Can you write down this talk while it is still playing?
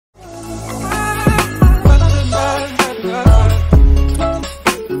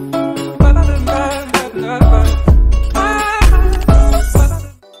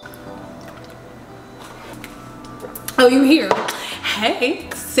Hey,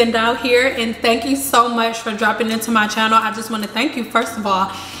 Cyn Doll here, and thank you so much for dropping into my channel. I just want to thank you first of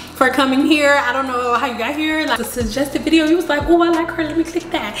all for coming here. I don't know how you got here, like a suggested video, you was like, oh, I like her, let me click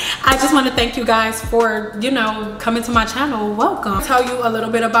that. I just want to thank you guys for, you know, coming to my channel. Welcome. I'll tell you a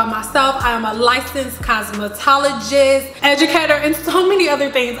little bit about myself. I am a licensed cosmetologist, educator, and so many other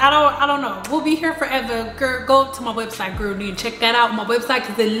things. I don't know, we'll be here forever. Girl, go to my website, girl, you can check that out on my website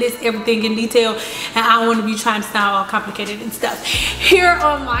because it lists everything in detail, and I don't want to be trying to sound all complicated and stuff. Here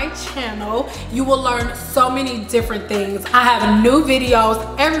on my channel, you will learn so many different things. I have new videos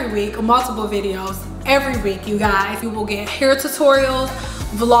every week, multiple videos every week, you guys. You will get hair tutorials,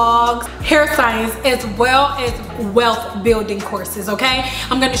 vlogs, hair science, as well as wealth building courses, okay?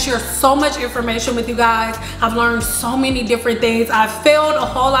 I'm gonna share so much information with you guys. I've learned so many different things. I've failed a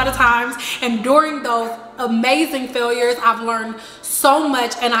whole lot of times, and during those amazing failures, I've learned so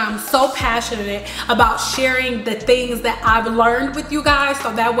much, and I'm so passionate about sharing the things that I've learned with you guys,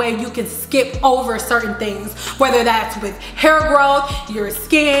 so that way you can skip over certain things, whether that's with hair growth, your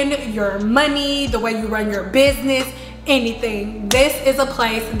skin, your money, the way you run your business, anything. This is a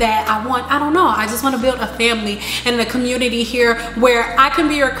place that I don't know, I just want to build a family and a community here where I can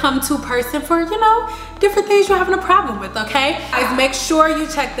be your come-to person for, you know, different things you're having a problem with, okay? Guys, make sure you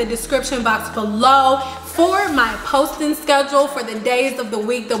check the description box below for my posting schedule for the days of the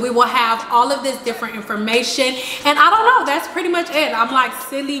week that we will have all of this different information. And I don't know, that's pretty much it. I'm like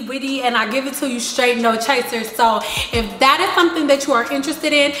silly, witty, and I give it to you straight, no chaser. So if that is something that you are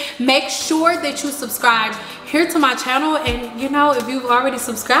interested in, make sure that you subscribe here to my channel. And you know, if you've already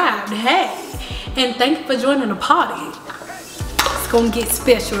subscribed, hey, and thank you for joining the party. It's gonna get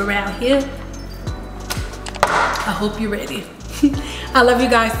special around here. I hope you're ready. I love you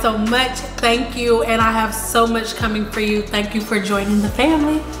guys so much. Thank you, and I have so much coming for you. Thank you for joining the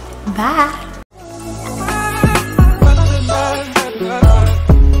family. Bye.